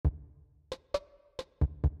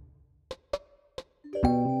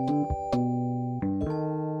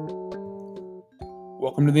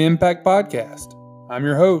Welcome to the Impact Podcast. I'm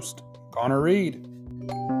your host, Connor Reed.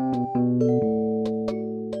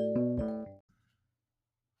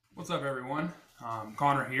 What's up, everyone?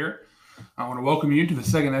 Connor here. I want to welcome you to the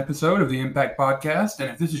second episode of the Impact Podcast. And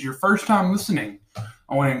if this is your first time listening,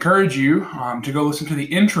 I want to encourage you to go listen to the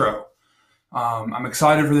intro. I'm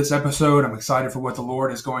excited for this episode. I'm excited for what the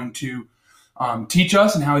Lord is going to teach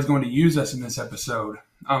us and how He's going to use us in this episode.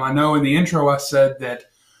 I know in the intro I said that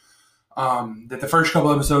the first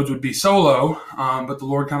couple episodes would be solo, but the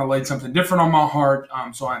Lord kind of laid something different on my heart.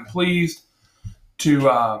 So I'm pleased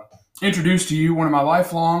to introduce to you one of my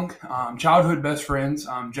lifelong childhood best friends,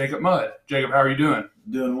 Jacob Mudd. Jacob, how are you doing?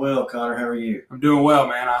 Doing well, Connor. How are you? I'm doing well,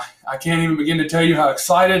 man. I can't even begin to tell you how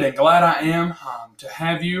excited and glad I am to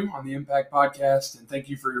have you on the Impact Podcast, and thank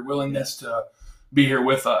you for your willingness to be here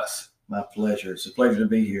with us. My pleasure. It's a pleasure to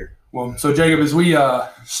be here. Well, so Jacob, as we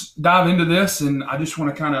dive into this, and I just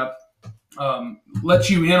want to kind of let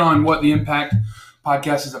you in on what the Impact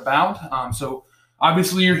Podcast is about. So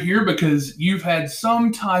obviously you're here because you've had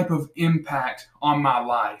some type of impact on my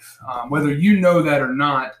life, whether you know that or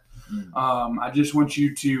not. I just want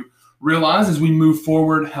you to realize as we move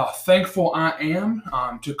forward how thankful I am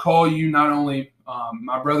to call you not only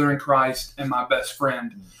my brother in Christ and my best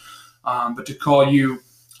friend, but to call you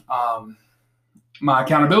my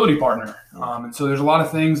accountability partner. And so there's a lot of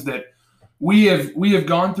things that we have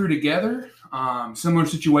gone through together, similar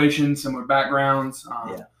situations, similar backgrounds,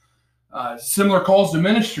 similar calls to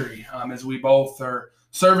ministry, as we both are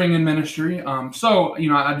serving in ministry. So,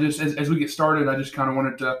 I just, as we get started, I just kind of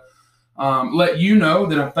wanted to let you know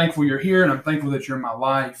that I'm thankful you're here and I'm thankful that you're in my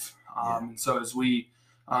life. And so as we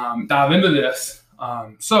dive into this,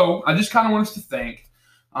 so I just kind of want us to think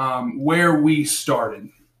where we started.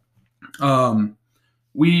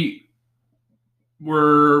 We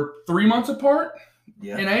were 3 months apart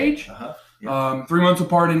in age. 3 months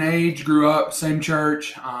apart in age, grew up, same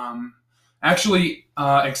church. Actually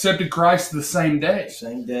accepted Christ the same day.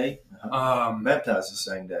 Same day. Baptized the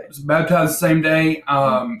same day. Was baptized the same day.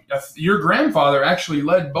 Your grandfather actually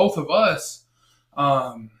led both of us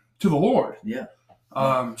to the Lord. Yeah.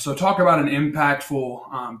 So talk about an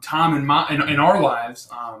impactful time in our lives.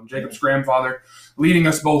 Jacob's grandfather leading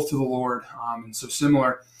us both to the Lord. And so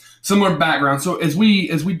similar background. So as we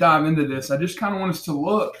dive into this, I just kind of want us to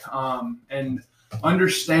look and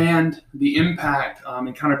understand the impact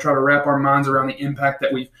and kind of try to wrap our minds around the impact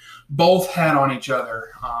that we've both had on each other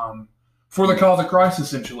for the cause of Christ,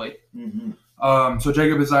 essentially. Mm-hmm. So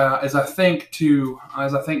Jacob, as I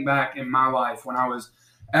think back in my life when I was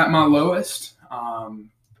at my lowest,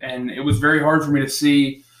 and it was very hard for me to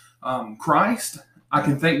see Christ, I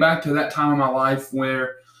can think back to that time in my life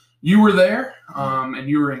where you were there and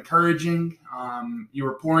you were encouraging, you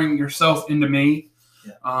were pouring yourself into me.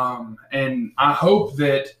 Yeah. And I hope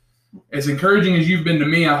that as encouraging as you've been to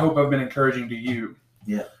me, I hope I've been encouraging to you.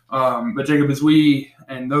 Yeah. But Jacob, as we,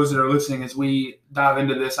 and those that are listening, as we dive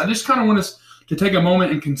into this, I just kind of want us to take a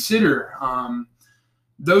moment and consider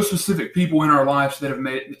those specific people in our lives that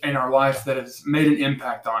has made an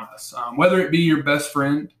impact on us. Whether it be your best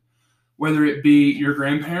friend, whether it be your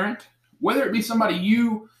grandparent, whether it be somebody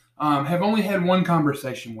you have only had one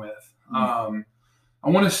conversation with. I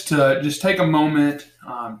want us to just take a moment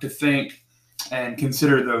to think and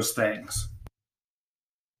consider those things.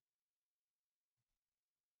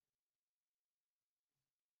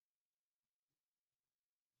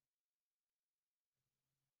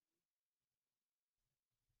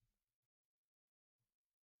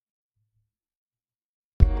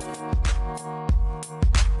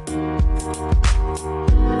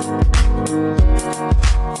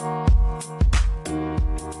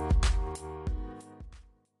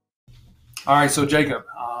 All right, so Jacob,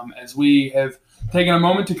 as we have taken a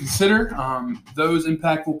moment to consider those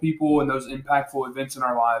impactful people and those impactful events in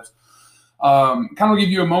our lives, kind of give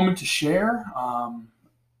you a moment to share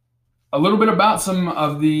a little bit about some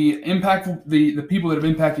of the impactful the people that have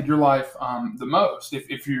impacted your life the most,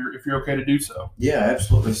 if you're okay to do so. Yeah,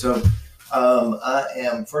 absolutely. So I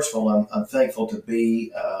am, first of all, I'm thankful to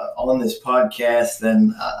be on this podcast,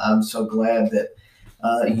 and I'm so glad that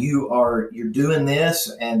you're doing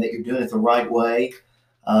this and that you're doing it the right way.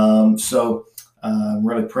 So I'm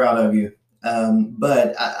really proud of you.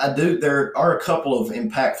 But there are a couple of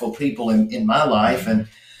impactful people in my life, and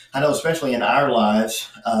I know especially in our lives.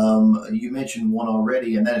 You mentioned one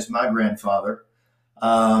already, and that is my grandfather.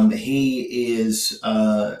 He is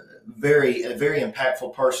a very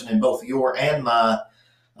impactful person in both your and my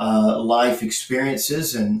life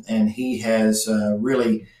experiences, and he has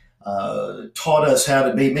really taught us how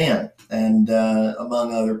to be men, and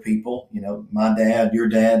among other people, my dad, your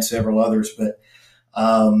dad, several others. But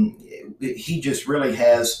he just really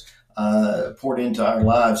has poured into our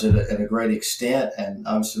lives at a great extent, and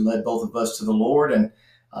obviously led both of us to the Lord. And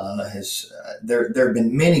there have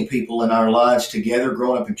been many people in our lives together,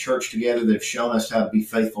 growing up in church together, that have shown us how to be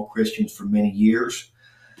faithful Christians for many years.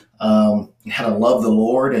 How to love the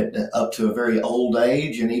Lord up to a very old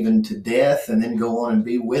age and even to death, and then go on and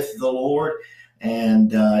be with the Lord.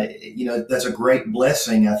 And, that's a great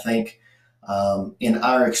blessing, I think, in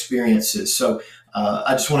our experiences. So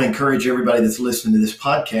I just want to encourage everybody that's listening to this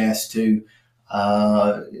podcast to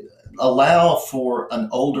allow for an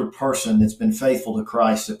older person that's been faithful to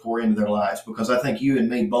Christ to pour into their lives, because I think you and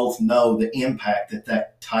me both know the impact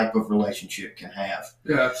that type of relationship can have.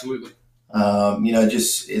 Yeah, absolutely.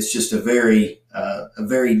 It's just a very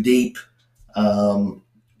deep,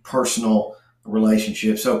 personal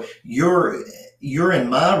relationship. So you're in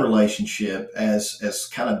my relationship as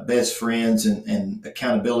kind of best friends and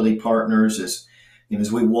accountability partners, as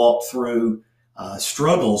we walk through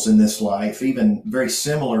struggles in this life, even very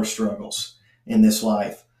similar struggles in this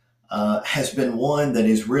life, has been one that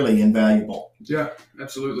is really invaluable. Yeah,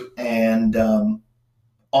 absolutely. And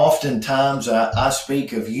oftentimes I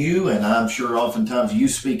speak of you, and I'm sure oftentimes you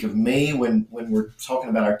speak of me when we're talking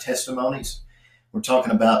about our testimonies. We're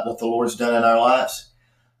talking about what the Lord's done in our lives.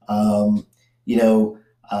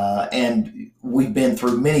 And we've been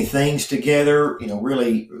through many things together.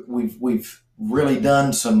 Really, we've really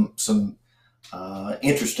done some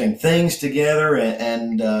interesting things together,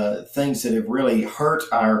 and things that have really hurt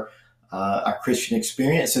our Christian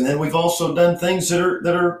experience. And then we've also done things that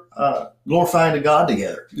are glorifying to God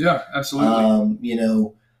together. Yeah, absolutely.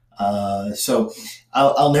 So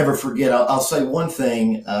I'll never forget. I'll say one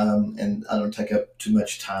thing, and I don't take up too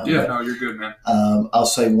much time. Yeah, no, you're good, man. I'll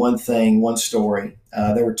say one story.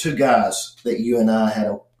 There were two guys that you and I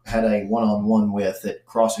had a one-on-one with at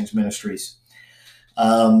Crossings Ministries.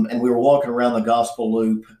 And we were walking around the gospel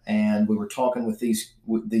loop, and we were talking with these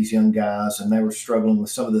young guys, and they were struggling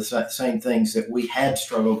with some of the same things that we had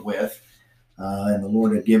struggled with, and the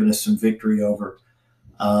Lord had given us some victory over.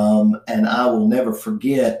 And I will never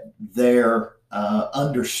forget their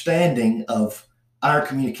understanding of our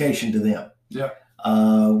communication to them. Yeah.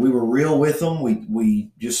 We were real with them.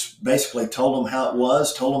 We just basically told them how it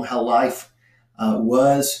was, told them how life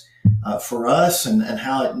was for us, and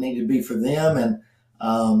how it needed to be for them. And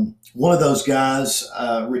one of those guys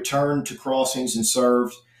returned to Crossings and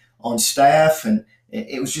served on staff, and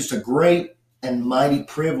it was just a great and mighty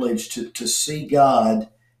privilege to see God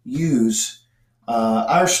use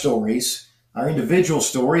our stories, our individual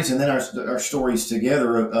stories, and then our stories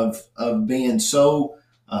together of being so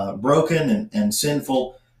broken and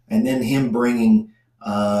sinful, and then Him bringing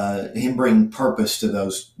purpose to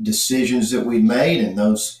those decisions that we made and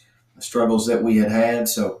those struggles that we had.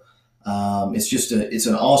 So it's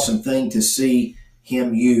an awesome thing to see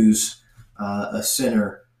Him use a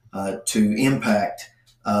sinner to impact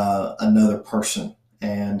another person.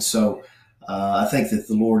 And so I think that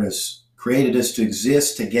the Lord has created us to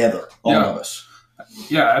exist together, all of us.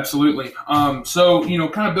 Yeah, absolutely. So,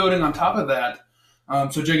 kind of building on top of that,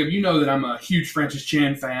 so Jacob, you know that I'm a huge Francis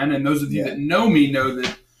Chan fan, and those of you that know me know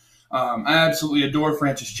that I absolutely adore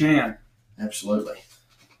Francis Chan. Absolutely.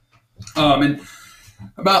 And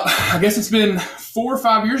about, I guess it's been 4 or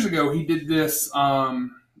 5 years ago, he did this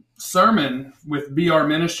sermon with BR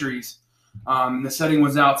Ministries. The setting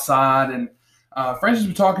was outside, and Francis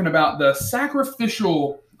was talking about the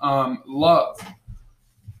sacrificial love.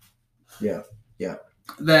 Yeah.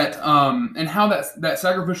 That and how that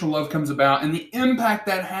sacrificial love comes about, and the impact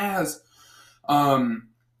that has on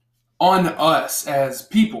us as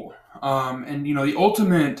people. And the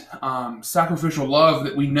ultimate sacrificial love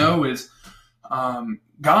that we know is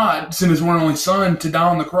God sent His one and only Son to die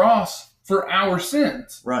on the cross for our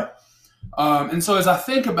sins. Right. And so as I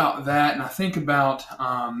think about that, and I think about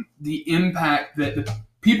the impact that the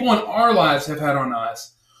people in our lives have had on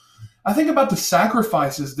us, I think about the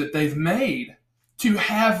sacrifices that they've made to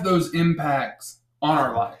have those impacts on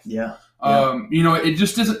our life. Yeah. It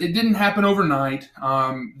just it didn't happen overnight.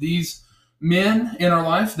 These men in our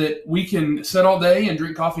life that we can sit all day and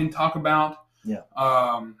drink coffee and talk about. Yeah.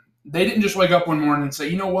 They didn't just wake up one morning and say,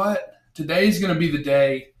 you know what, today's going to be the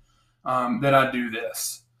day that I do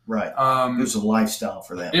this. Right. It was a lifestyle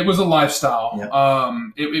for them. It was a lifestyle. Yeah.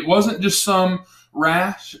 It wasn't just some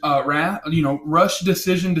rush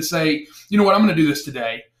decision to say, you know what, I'm going to do this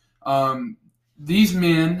today. These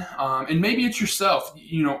men, and maybe it's yourself,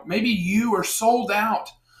 maybe you are sold out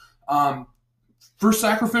for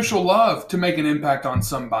sacrificial love to make an impact on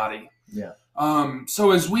somebody. Yeah.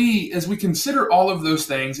 So as we consider all of those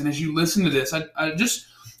things, and as you listen to this, I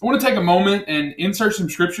I want to take a moment and insert some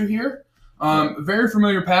scripture here. A very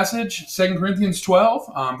familiar passage, 2 Corinthians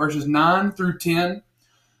 12, verses 9 through 10.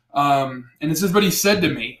 And it says, "But he said to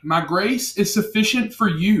me, my grace is sufficient for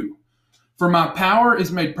you, for my power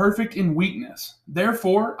is made perfect in weakness.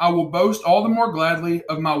 Therefore, I will boast all the more gladly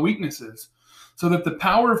of my weaknesses, so that the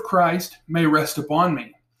power of Christ may rest upon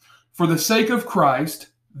me. For the sake of Christ,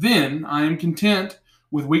 then I am content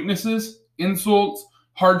with weaknesses, insults,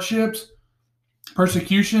 hardships,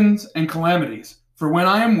 persecutions, and calamities. For when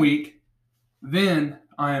I am weak, then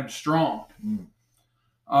I am strong."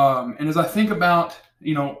 And as I think about,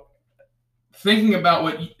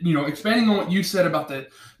 what, expanding on what you said about the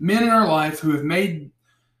men in our life who have made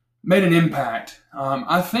an impact,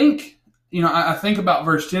 I think about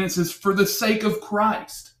verse 10. It says, "For the sake of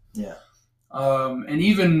Christ." Yeah. And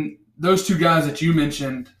even those two guys that you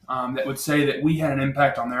mentioned, that would say that we had an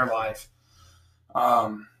impact on their life.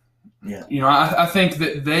 I think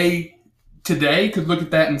that they today could look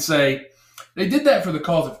at that and say they did that for the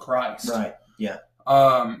cause of Christ. Right. Yeah.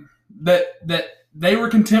 That they were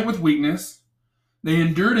content with weakness. They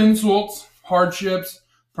endured insults, hardships,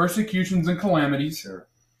 persecutions, and calamities. Sure.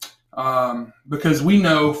 Because we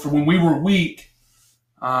know for when we were weak,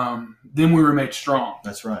 then we were made strong.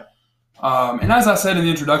 That's right. And as I said in the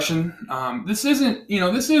introduction, this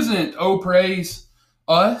isn't oh, praise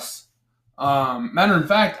us. Matter of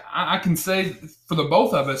fact, I can say for the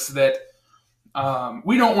both of us that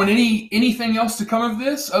we don't want anything else to come of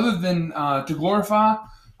this other than to glorify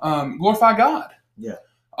God. Yeah.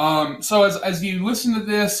 So as you listen to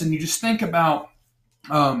this and you just think about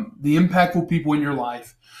the impactful people in your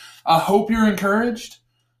life, I hope you're encouraged,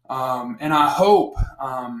 and I hope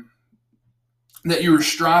that you're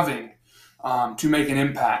striving to make an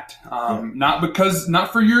impact,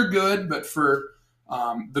 not for your good, but for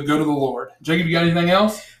the good of the Lord. Jacob, you got anything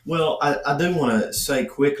else? Well, I do want to say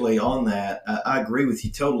quickly on that. I agree with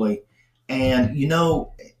you totally. And,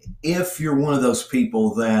 if you're one of those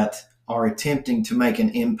people that are attempting to make an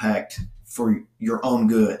impact for your own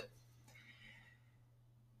good,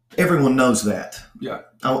 everyone knows that. Yeah.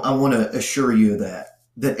 I want to assure you that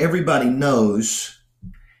everybody knows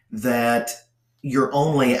that you're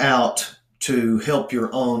only out to help your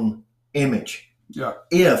own image. Yeah.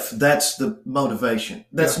 If that's the motivation,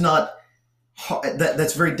 that's not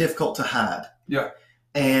that's very difficult to hide. Yeah.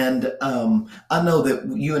 And I know that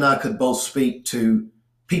you and I could both speak to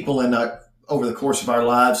people over the course of our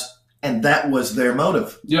lives, and that was their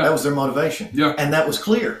motive. Yeah. That was their motivation. Yeah. And that was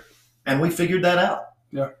clear, and we figured that out.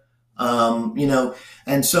 Yeah.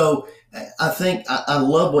 And so I think I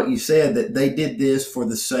love what you said, that they did this for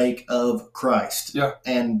the sake of Christ. Yeah.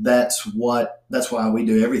 And that's why we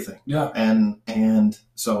do everything. Yeah. And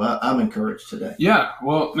so I'm encouraged today. Yeah.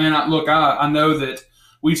 Well, man, I know that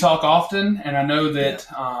we talk often, and I know that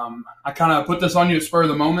I kind of put this on you at spur of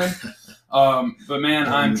the moment. But man,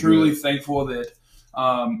 I'm truly thankful that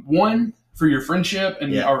one, for your friendship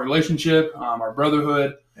and our relationship, our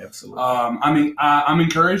brotherhood. Absolutely. I'm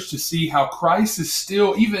encouraged to see how Christ is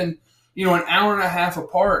still, even an hour and a half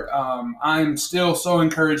apart. I'm still so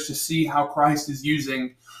encouraged to see how Christ is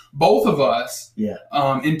using both of us. Yeah.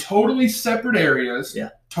 In totally separate areas. Yeah.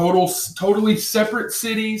 Totally separate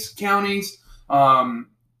cities, counties,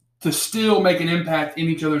 to still make an impact in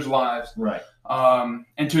each other's lives. Right.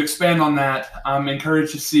 And to expand on that, I'm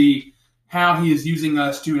encouraged to see how He is using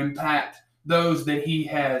us to impact those that He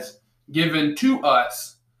has given to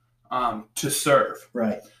us to serve.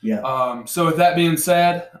 Right. Yeah. So with that being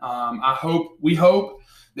said, we hope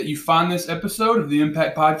that you find this episode of the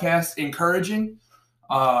Impact Podcast encouraging.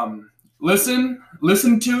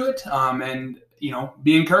 Listen to it, and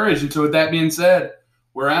be encouraged. And so with that being said,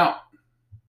 we're out.